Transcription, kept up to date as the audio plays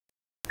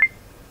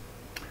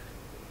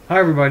Hi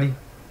everybody.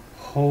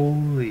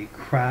 Holy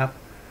crap.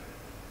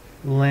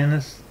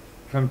 Linus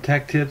from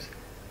Tech Tips.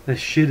 The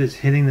shit is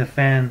hitting the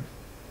fan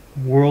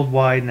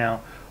worldwide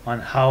now on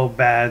how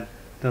bad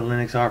the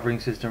Linux operating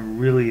system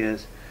really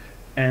is.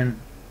 And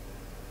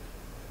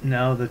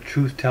now the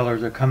truth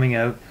tellers are coming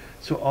out.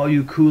 So all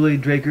you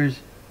Kool-Aid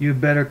drinkers, you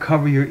better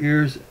cover your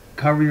ears,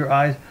 cover your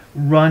eyes,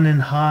 run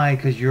and hide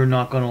because you're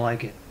not going to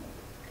like it.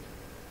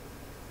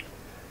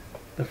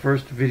 The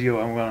first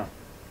video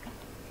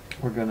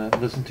we're gonna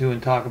listen to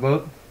and talk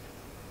about.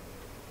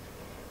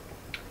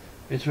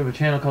 It's from a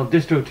channel called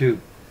DistroTube,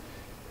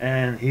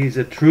 and he's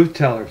a truth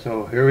teller.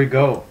 So here we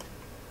go.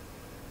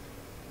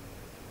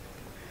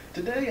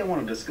 Today I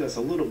want to discuss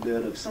a little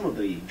bit of some of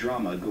the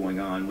drama going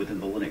on within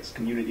the Linux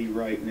community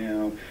right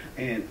now,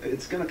 and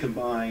it's going to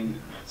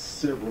combine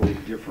several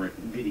different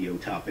video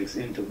topics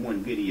into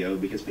one video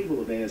because people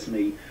have asked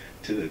me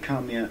to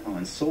comment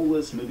on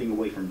Solus moving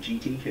away from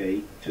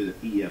GTK to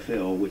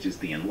EFL, which is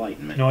the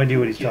Enlightenment. No idea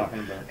what he's talking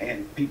about.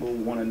 And people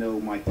want to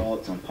know my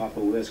thoughts on Pop!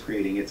 OS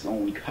creating its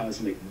own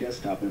cosmic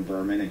desktop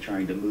environment and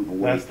trying to move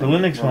away That's from the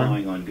Linux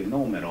relying one. on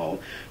GNOME at all.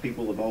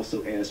 People have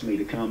also asked me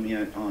to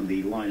comment on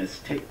the Linus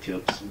Tech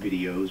Tips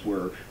videos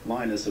where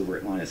Linus over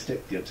at Linus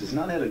Tech Tips has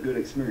not had a good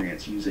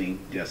experience using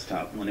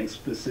desktop Linux,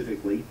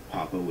 specifically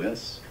Pop!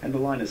 OS. And the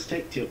Linus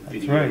Tech Tip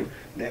video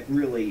that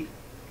really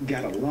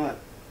got a lot.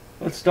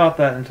 Let's stop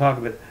that and talk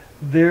about it.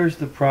 There's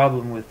the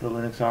problem with the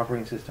Linux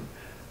operating system.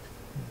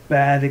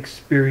 Bad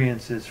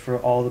experiences for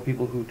all the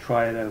people who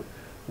try it out,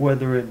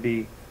 whether it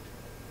be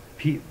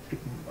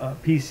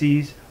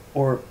PCs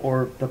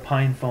or the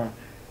Pine phone.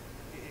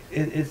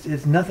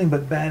 It's nothing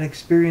but bad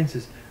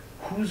experiences.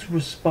 Who's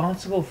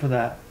responsible for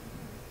that?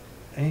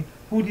 Eh?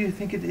 Who do you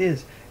think it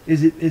is?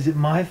 Is it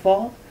my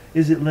fault?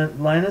 Is it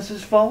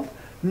Linus's fault?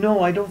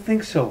 No, I don't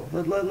think so.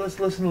 Let's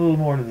listen a little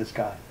more to this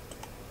guy.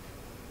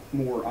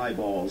 More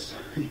eyeballs,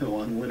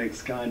 on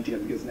Linux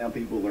content, because now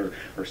people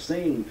are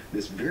seeing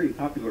this very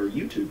popular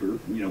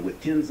YouTuber, with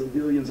tens of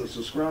millions of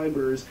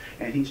subscribers,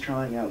 and he's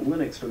trying out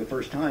Linux for the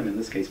first time, in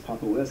this case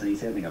Pop! OS, and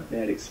he's having a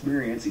bad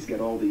experience. He's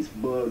got all these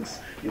bugs,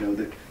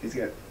 that he's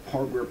got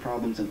hardware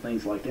problems and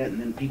things like that,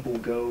 and then people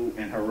go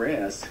and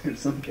harass, in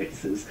some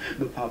cases,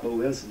 the Pop!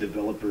 OS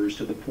developers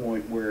to the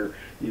point where,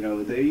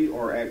 they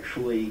are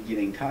actually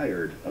getting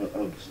tired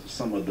of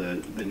some of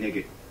the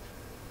negative.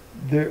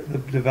 The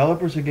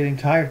developers are getting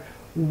tired.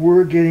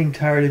 We're getting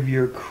tired of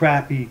your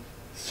crappy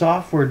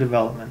software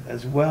development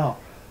as well,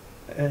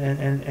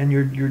 and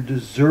you're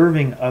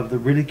deserving of the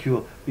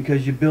ridicule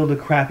because you build a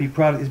crappy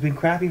product. It's been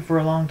crappy for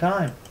a long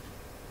time.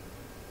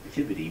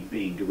 Activity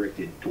being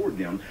directed toward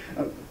them.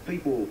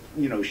 People,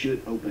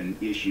 should open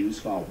issues,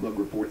 file bug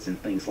reports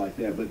and things like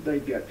that, but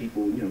they've got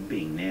people,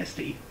 being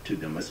nasty to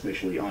them,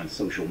 especially on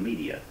social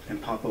media.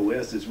 And Pop!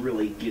 OS is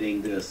really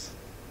getting this.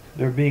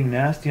 They're being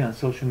nasty on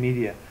social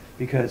media.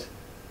 Because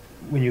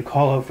when you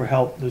call out for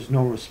help, there's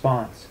no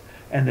response,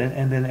 and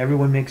then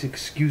everyone makes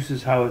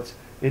excuses how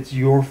it's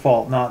your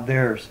fault, not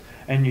theirs,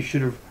 and you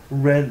should have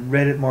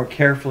read it more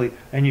carefully,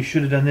 and you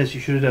should have done this,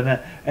 you should have done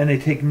that, and they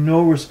take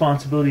no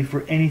responsibility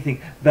for anything.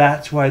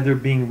 That's why they're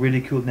being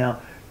ridiculed now,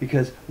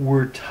 because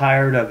we're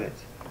tired of it.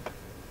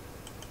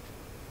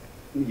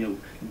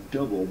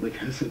 Double,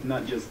 because of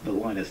not just the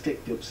Linus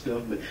Tech Tip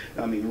stuff, but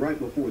right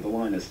before the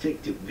Linus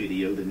Tech Tip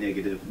video, the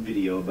negative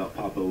video about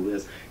Pop!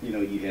 OS,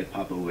 you had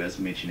Pop! OS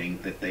mentioning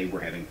that they were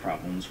having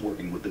problems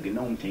working with the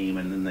GNOME team,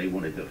 and then they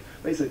wanted to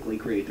basically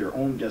create their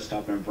own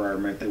desktop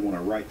environment. They want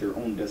to write their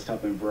own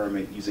desktop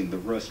environment using the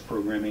Rust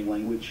programming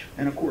language.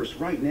 And of course,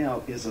 right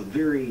now is a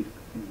very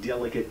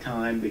delicate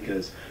time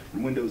because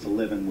Windows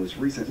 11 was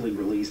recently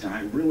released, and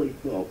I really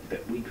thought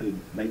that we could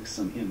make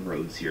some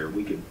inroads here.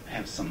 We could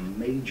have some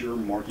major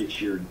market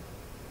share.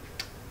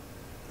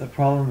 The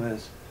problem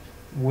is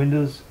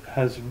Windows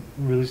has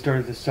really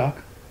started to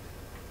suck,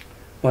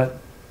 but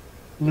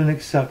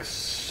Linux sucks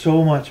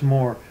so much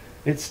more.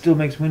 It still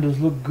makes Windows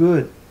look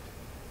good.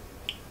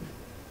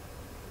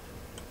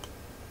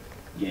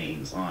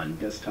 Games on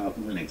desktop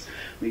Linux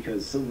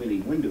because so many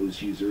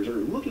Windows users are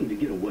looking to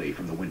get away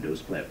from the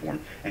Windows platform,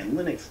 and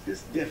Linux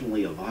is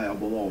definitely a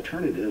viable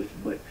alternative.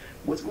 But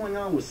what's going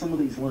on with some of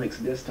these Linux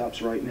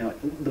desktops right now,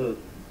 the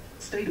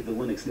state of the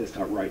Linux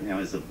desktop right now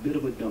is a bit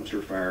of a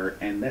dumpster fire,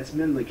 and that's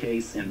been the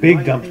case in big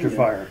my dumpster opinion,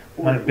 fire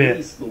for on a at bit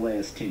least the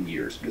last 10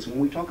 years, because when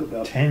we talk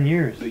about 10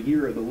 years, the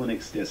year of the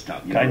Linux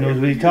desktop, guy knows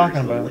what he's talking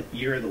about.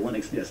 Year of the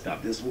Linux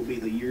desktop. This will be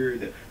the year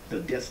that the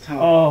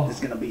desktop is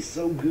going to be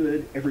so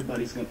good,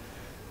 everybody's going to.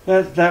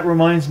 That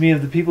reminds me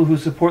of the people who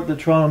support the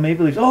Toronto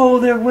Maple Leafs. Oh,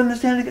 they're winning the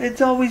Stanley Cup.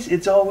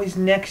 It's always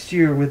next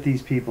year with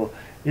these people.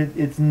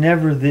 It's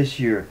never this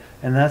year,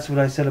 and that's what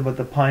I said about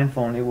the Pine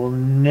phone. It will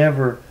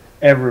never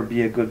ever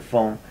be a good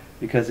phone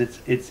because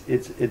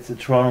it's a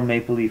Toronto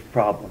Maple Leaf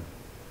problem.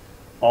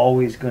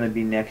 Always going to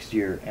be next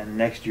year, and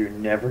next year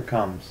never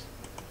comes.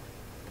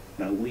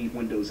 leave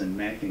Windows and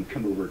Mac and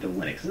come over to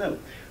Linux. No.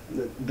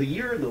 The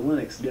year of the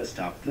Linux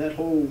desktop, that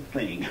whole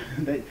thing,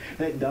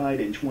 that died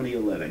in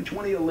 2011.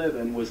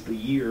 2011 was the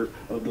year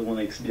of the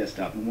Linux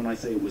desktop. And when I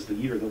say it was the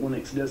year of the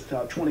Linux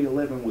desktop,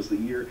 2011 was the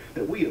year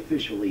that we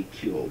officially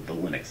killed the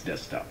Linux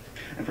desktop.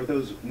 And for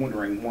those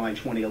wondering why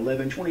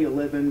 2011,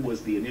 2011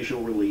 was the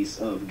initial release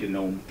of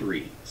GNOME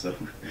 3. So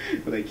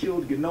they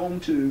killed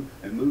GNOME 2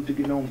 and moved to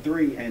GNOME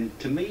 3, and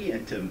to me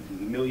and to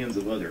millions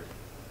of other.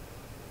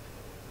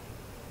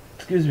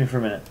 Excuse me for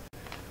a minute.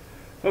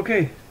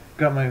 Okay.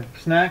 Got my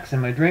snacks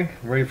and my drink,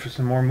 ready for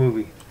some more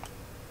movie.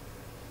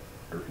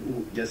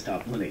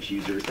 Desktop Linux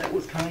users, that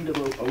was kind of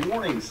a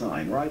warning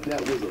sign, right?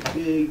 That was a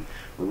big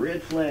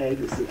red flag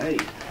that said, hey,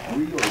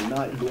 we are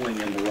not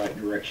going in the right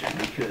direction,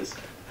 because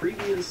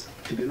previous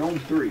to GNOME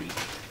 3,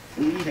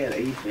 we had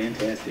a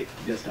fantastic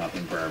desktop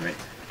environment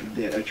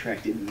that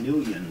attracted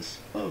millions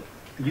of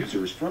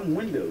users from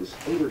Windows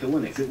over to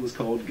Linux. It was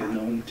called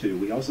GNOME 2.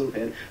 We also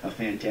had a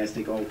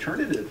fantastic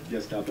alternative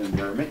desktop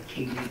environment,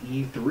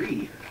 KDE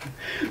 3,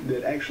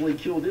 that actually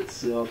killed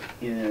itself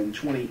in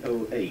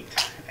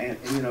 2008. And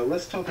you know,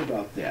 let's talk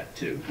about that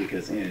too,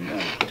 because in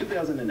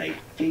 2008,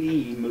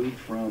 KDE moved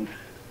from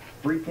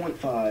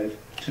 3.5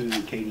 to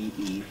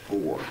KDE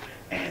 4.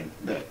 And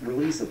the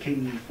release of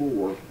KDE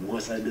 4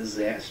 was a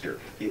disaster.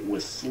 It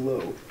was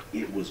slow.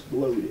 It was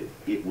bloated.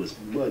 It was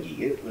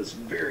buggy. It was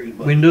very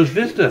buggy. Windows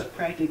Vista. It was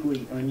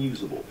practically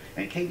unusable.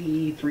 And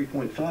KDE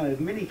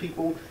 3.5, many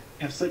people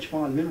have such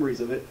fond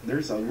memories of it.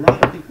 There's a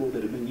lot of people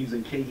that have been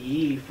using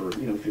KDE for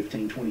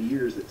 15, 20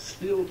 years that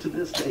still to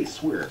this day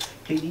swear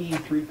KDE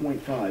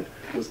 3.5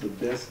 was the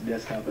best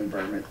desktop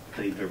environment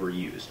they've ever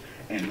used.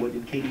 And what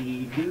did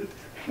KDE do?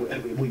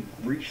 We've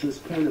reached this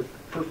point of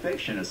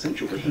perfection,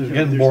 essentially. It's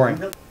getting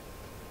boring.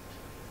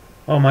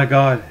 Oh my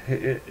God,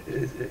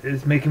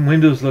 it's making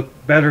Windows look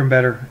better and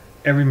better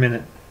every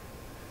minute.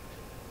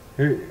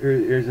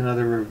 Here's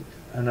another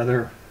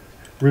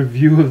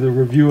review of the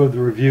review of the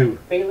review.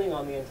 Failing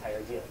on the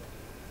entire deal.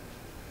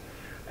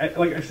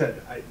 Like I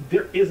said,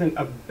 there isn't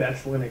a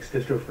best Linux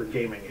distro for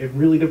gaming. It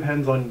really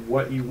depends on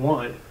what you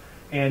want,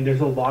 and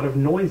there's a lot of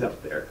noise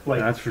out there.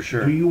 Like, that's for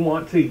sure. Do you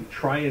want to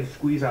try and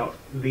squeeze out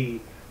the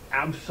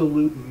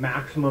absolute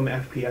maximum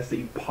FPS that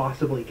you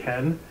possibly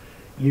can?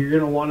 You're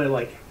going to want to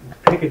like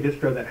pick a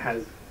distro that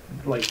has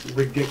like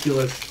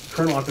ridiculous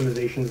kernel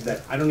optimizations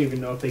that I don't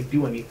even know if they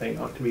do anything,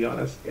 to be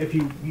honest. If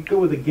you go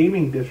with a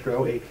gaming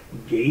distro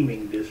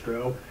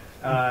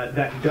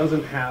that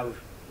doesn't have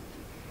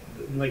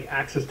like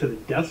access to the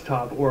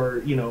desktop,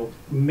 or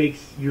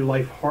makes your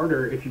life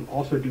harder if you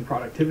also do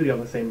productivity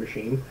on the same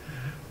machine,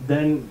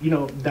 then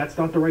that's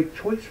not the right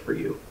choice for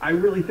you. I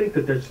really think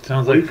that there's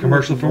sounds like a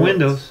commercial for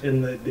Windows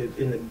in the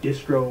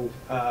distro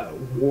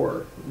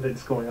war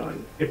that's going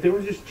on. If there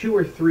was just 2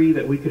 or 3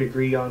 that we could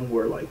agree on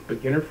were like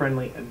beginner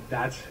friendly, and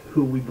that's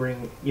who we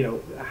bring,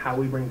 how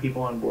we bring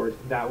people on board,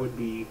 that would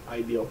be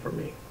ideal for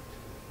me.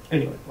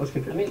 Anyway, let's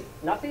continue. I mean,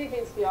 nothing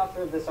against the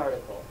author of this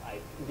article. I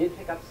did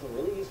pick up some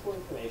really useful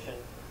information,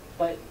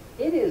 but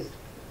it is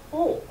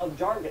full of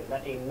jargon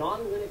that a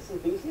non-Linux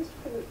enthusiast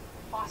couldn't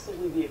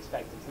possibly be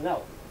expected to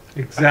know.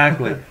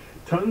 Exactly.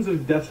 Tons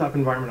of desktop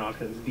environment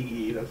options,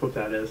 DE, that's what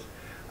that is.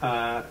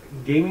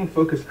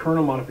 Gaming-focused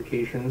kernel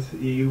modifications,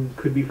 you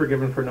could be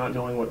forgiven for not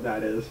knowing what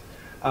that is.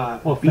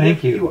 Well,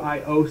 thank you.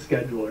 BFQIO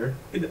scheduler.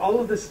 All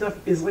of this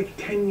stuff is like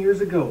 10 years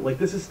ago. Like,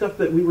 this is stuff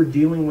that we were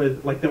dealing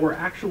with, like, that were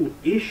actual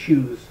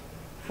issues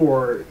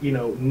for,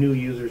 new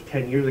users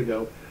 10 years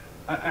ago.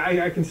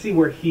 I can see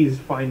where he's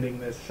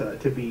finding this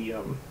to be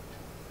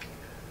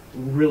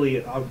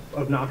really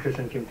obnoxious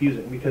and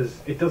confusing, because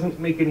it doesn't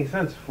make any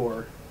sense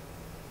for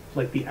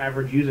like the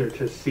average user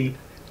to see.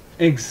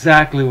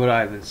 Exactly what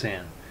I've been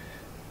saying.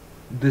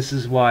 This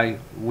is why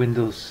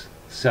Windows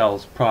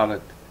sells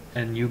product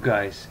and you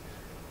guys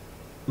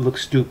look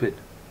stupid,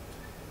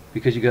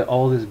 because you got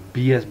all this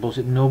BS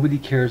bullshit. Nobody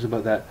cares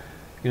about that.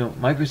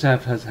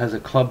 Microsoft has a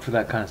club for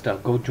that kind of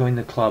stuff. Go join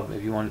the club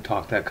if you want to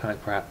talk that kind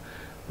of crap.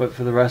 But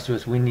for the rest of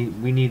us, we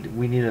need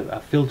a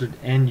filtered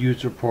end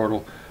user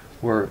portal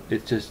where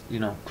it's just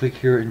click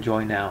here and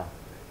join now.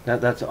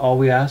 That's all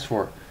we ask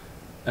for.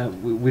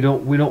 We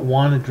don't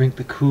want to drink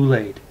the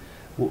Kool-Aid.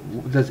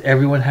 Does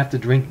everyone have to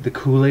drink the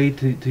Kool-Aid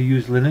to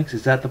use Linux?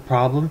 Is that the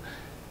problem?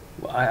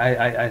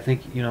 I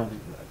think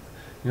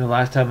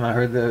last time I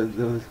heard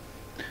the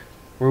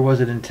where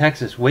was it, in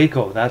Texas,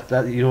 Waco? That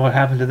what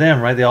happened to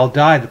them, right? They all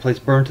died. The place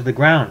burned to the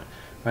ground,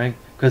 right?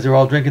 Because they're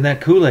all drinking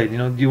that Kool-Aid.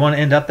 Do you want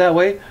to end up that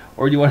way,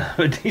 or do you want to have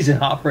a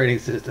decent operating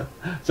system?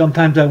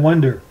 Sometimes I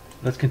wonder.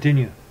 Let's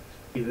continue.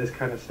 This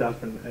kind of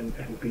stuff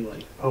and be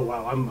like, oh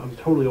wow, I'm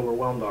totally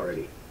overwhelmed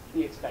already.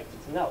 Be expected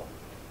to know,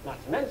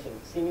 not to mention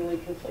seemingly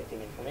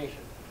conflicting information.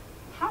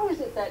 How is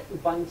it that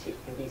Ubuntu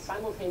can be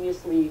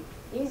simultaneously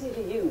easy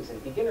to use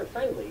and beginner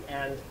friendly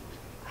and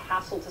a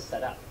hassle to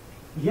set up?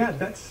 Yeah,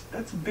 that's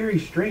very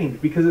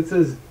strange, because it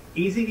says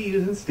easy to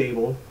use and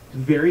stable,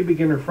 very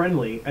beginner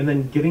friendly, and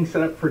then getting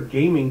set up for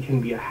gaming can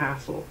be a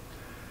hassle.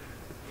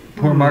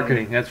 Poor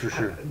marketing, that's for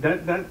sure.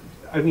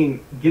 I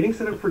mean, getting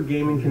set up for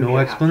gaming can No be a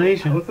hassle.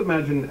 explanation. Let's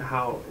imagine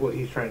what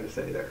he's trying to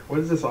say there. What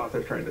is this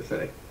author trying to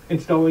say?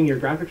 Installing your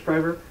graphics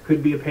driver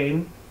could be a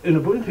pain. In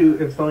Ubuntu,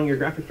 installing your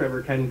graphics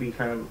driver can be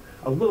kind of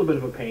a little bit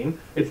of a pain.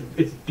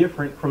 It's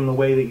different from the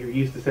way that you're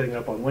used to setting it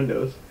up on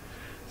Windows.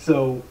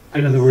 So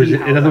in other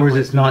words,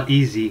 it's not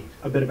easy.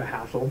 A bit of a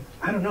hassle.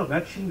 I don't know.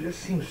 That just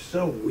seems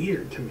so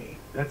weird to me.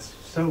 That's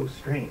so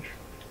strange.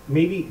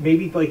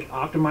 Maybe like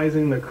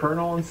optimizing the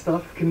kernel and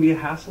stuff can be a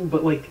hassle,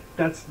 but like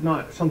that's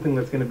not something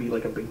that's going to be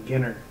like a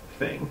beginner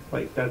thing.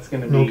 Like that's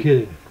going to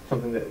be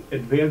something that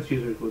advanced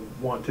users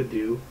would want to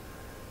do.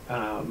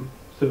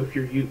 So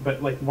if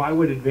but like, why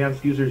would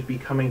advanced users be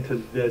coming to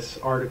this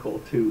article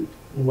to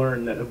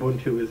learn that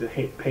Ubuntu is a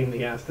pain in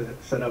the ass to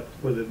set up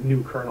with a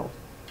new kernel?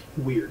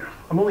 Weird.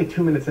 I'm only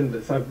 2 minutes into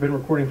this. I've been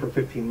recording for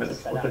 15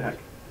 minutes. What the heck?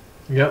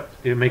 Yep,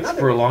 it makes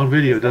for a long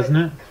video, doesn't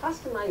it?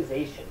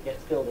 Customization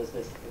gets billed as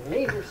this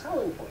major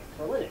selling point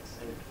for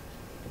Linux, and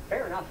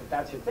fair enough if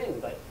that's your thing,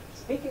 but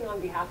speaking on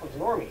behalf of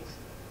normies,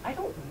 I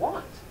don't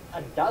want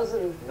a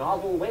dozen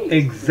novel ways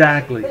to do the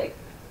same thing.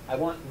 I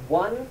want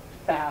one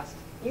fast,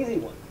 easy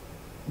one.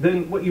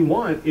 Then what you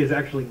want is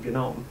actually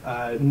GNOME.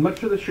 Much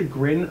to the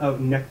chagrin of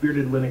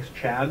neck-bearded Linux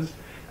chads,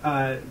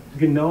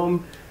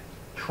 GNOME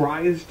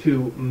tries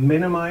to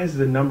minimize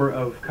the number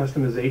of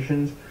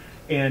customizations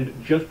and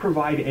just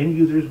provide end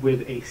users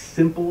with a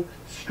simple,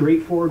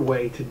 straightforward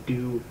way to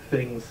do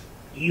things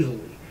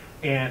easily,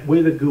 and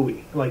with a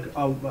GUI. Like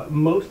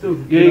most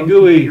of GNOME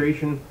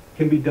configuration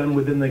can be done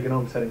within the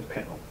GNOME settings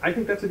panel. I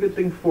think that's a good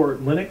thing for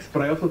Linux,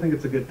 but I also think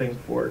it's a good thing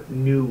for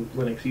new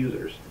Linux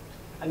users.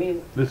 I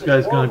mean, this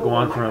guy's going to go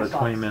on for another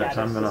 20 minutes.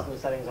 I'm going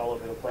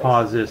to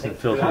pause this and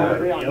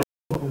filter it.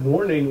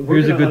 Warning,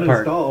 we're going to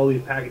uninstall all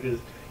these packages,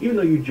 even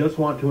though you just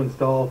want to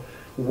install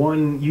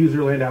one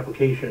userland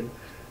application.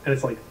 And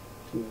it's like,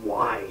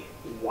 why?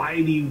 Why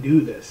do you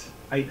do this?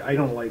 I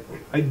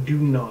do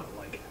not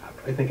like app.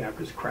 I think app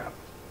is crap.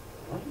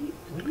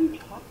 What are you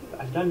talking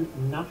about? I've done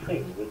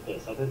nothing with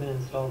this other than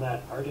install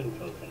that art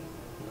info thing.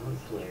 No,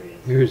 it's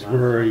hilarious. Here's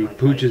where he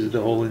pooches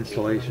the whole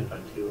installation.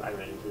 I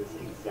ran into this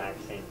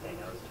exact same thing.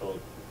 I was told,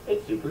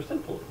 it's super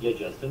simple. You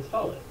just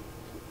install it.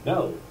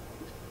 No,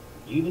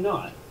 you do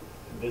not.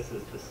 This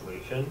is the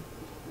solution.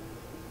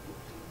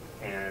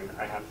 And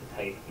I have to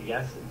type,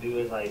 yes, do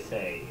as I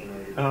say in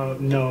order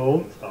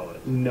to install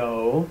it.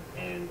 No.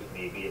 And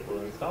maybe it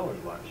will install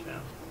and watch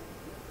now.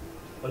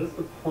 What is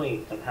the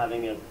point of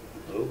having a...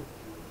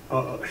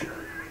 Oh.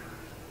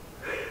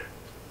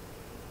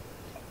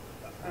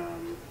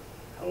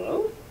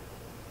 Hello?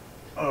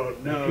 Oh,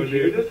 no, did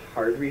dude. you just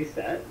hard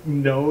reset?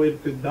 No,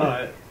 it did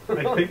not.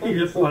 I think you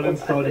just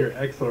uninstalled your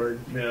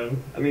Xorg,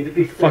 man. I mean, to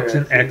be clear, fuck's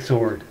an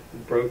Xorg?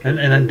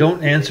 And I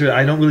don't answer it.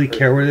 I don't really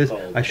care what it is.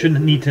 I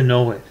shouldn't need to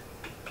know it.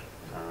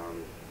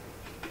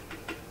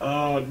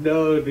 Oh,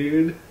 no,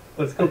 dude.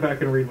 Let's go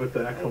back and read what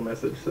the actual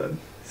message said.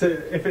 So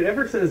if it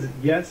ever says,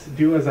 yes,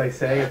 do as I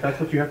say, if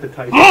that's what you have to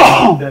type,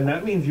 then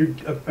that means you're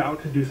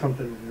about to do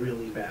something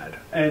really bad.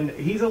 And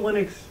he's a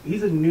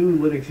new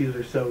Linux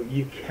user, so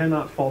you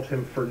cannot fault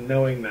him for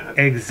knowing that.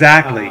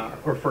 Exactly.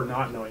 Or for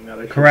not knowing that,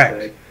 I should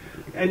say.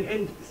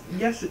 And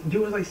yes,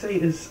 do as I say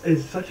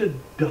is such a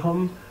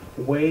dumb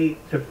way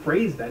to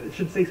phrase that. It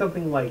should say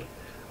something like,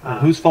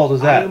 whose fault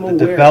is that? I am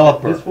the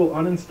developer. This will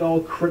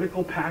uninstall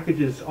critical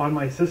packages on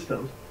my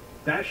system.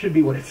 That should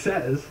be what it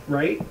says,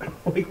 right?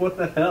 Like, what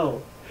the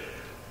hell?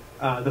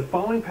 The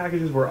following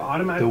packages were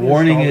automatically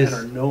installed and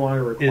are no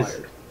longer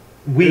required.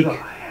 Weak. There's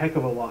a heck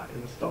of a lot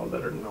installed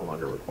that are no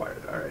longer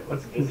required. All right,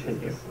 let's continue.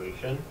 This is the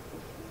solution.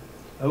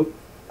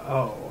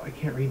 Oh, I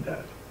can't read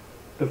that.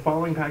 The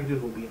following packages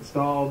will be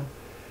installed.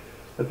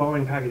 The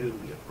following packages will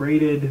be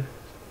upgraded.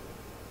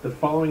 The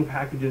following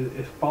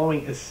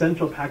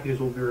essential packages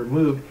will be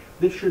removed.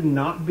 This should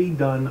not be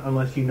done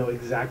unless you know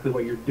exactly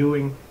what you're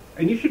doing.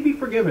 And you should be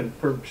forgiven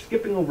for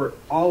skipping over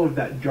all of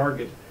that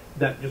jargon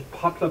that just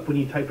pops up when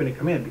you type in a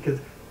command, because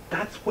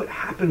that's what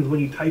happens when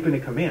you type in a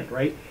command,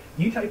 right?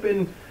 You type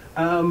in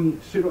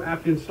sudo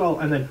apt install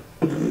and then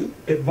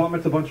it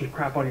vomits a bunch of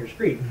crap on your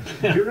screen.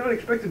 You're not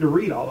expected to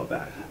read all of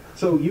that.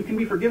 So you can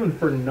be forgiven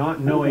for not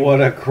knowing what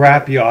a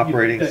crappy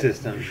operating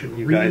system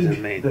you guys have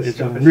made. It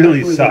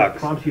really sucks. It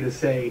prompts you to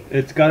say,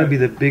 it's got to be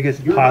the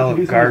biggest pile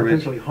of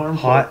garbage,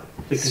 hot,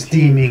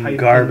 steaming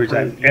garbage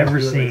I've ever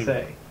seen.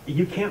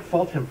 You can't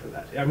fault him for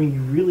that. I mean,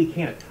 you really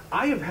can't.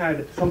 I have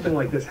had something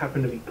like this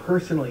happen to me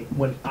personally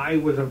when I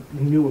was a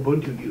new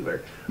Ubuntu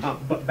user.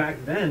 But back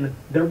then,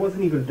 there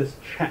wasn't even this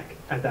check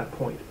at that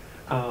point.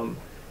 And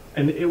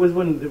it was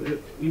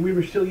when we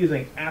were still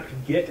using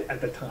apt-get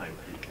at the time.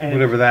 And,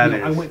 whatever that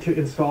is. I went to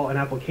install an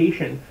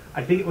application.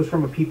 I think it was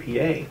from a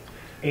PPA.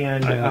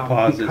 And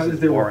because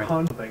there were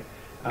something,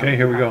 okay,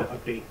 here we go. To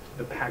update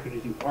the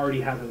packages you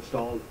already have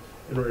installed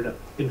in order to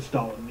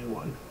install a new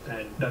one.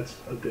 And that's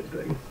a good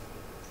thing.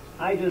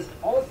 I just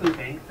also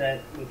think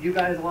that with you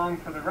guys along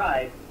for the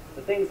ride,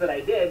 the things that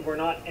I did were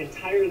not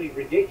entirely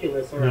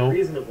ridiculous or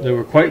unreasonable. They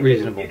were quite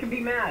reasonable. You can be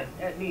mad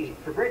at me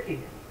for breaking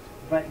it,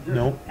 but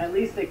just at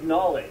least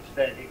acknowledge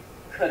that it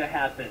could have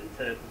happened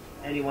to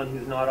anyone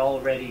who's not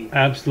already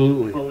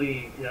Absolutely.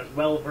 fully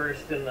well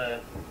versed in the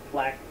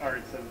black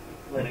arts of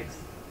Linux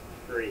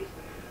 3.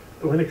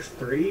 Linux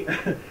 3,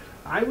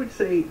 I would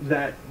say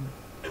that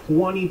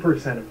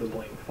 20% of the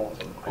blame falls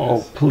on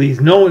Linus. Oh,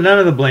 please. No, none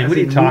of the blame. What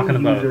are As you a talking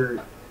new about?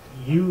 user,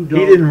 you He don't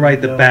didn't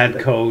write the know bad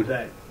that- code.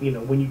 That,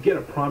 when you get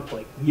a prompt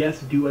like, yes,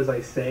 do as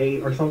I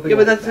say, or something Yeah,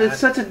 but like that's that, it's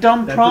such a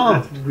dumb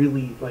prompt. That's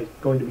really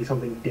going to be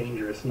something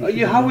dangerous. and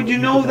you How should would you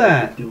should know what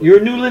that? you're doing. You're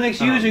a new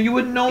Linux user. You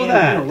wouldn't know And,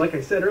 that. like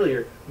I said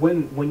earlier,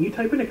 when you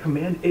type in a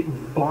command, it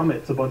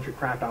vomits a bunch of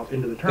crap out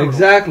into the terminal.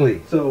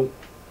 Exactly. So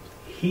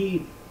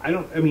he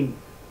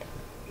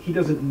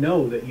doesn't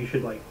know that you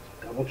should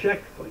double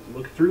check,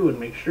 look through and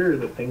make sure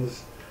that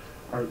things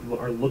are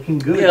looking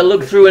good. Yeah,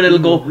 look through and it'll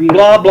go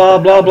blah blah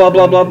blah blah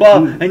blah blah blah,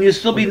 and you'll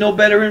still be no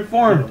better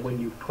informed. When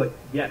you click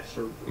yes,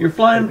 or You're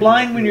flying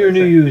blind when you're a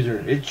new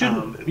user. It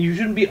shouldn't. You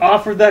shouldn't be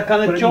offered that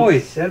kind of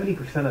choice. 70%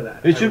 of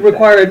that. It should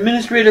require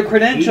administrator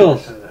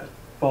credentials. 80% of that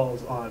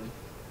falls on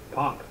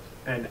Pop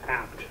and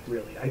apt.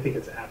 Really, I think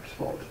it's apt's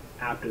fault.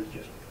 Apt is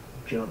just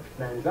junk.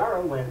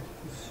 Manjaro went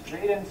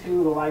straight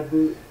into the live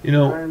boot You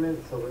know, environment,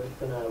 so we're just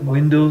gonna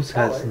Windows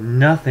has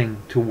nothing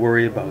to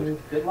worry about.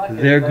 Good luck,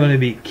 They're everybody. going to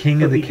be king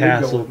So of the he did go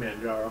castle with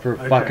Manjaro. for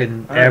Okay.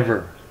 fucking All right.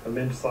 ever.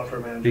 Amend software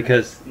manager.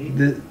 Because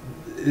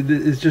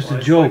it's just Well,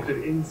 a I joke.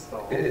 selected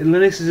install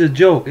Linux is a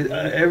joke,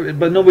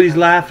 but nobody's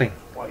laughing.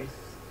 twice.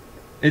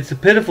 It's a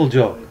pitiful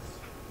joke.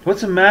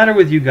 What's the matter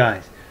with you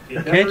guys? It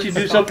Can't never you do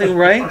stopped something us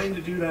right? Trying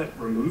to do that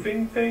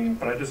removing thing,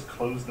 but I just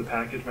closed the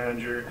package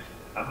manager.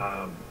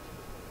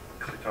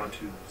 Clicked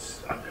onto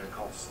I'm going to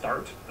call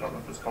start. I don't know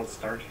if it's called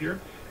start here.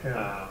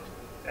 Yeah.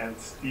 And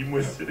Steam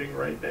was sitting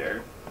right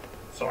there,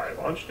 so I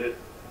launched it,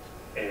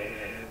 and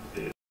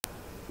it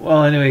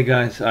Well, anyway,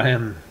 guys, I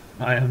am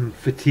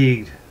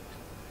fatigued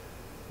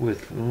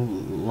with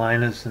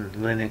Linus and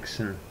Linux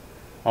and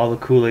all the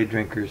Kool-Aid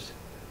drinkers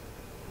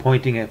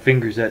pointing at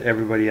fingers at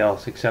everybody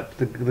else except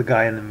the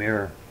guy in the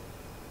mirror.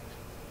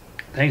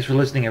 Thanks for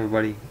listening,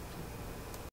 everybody.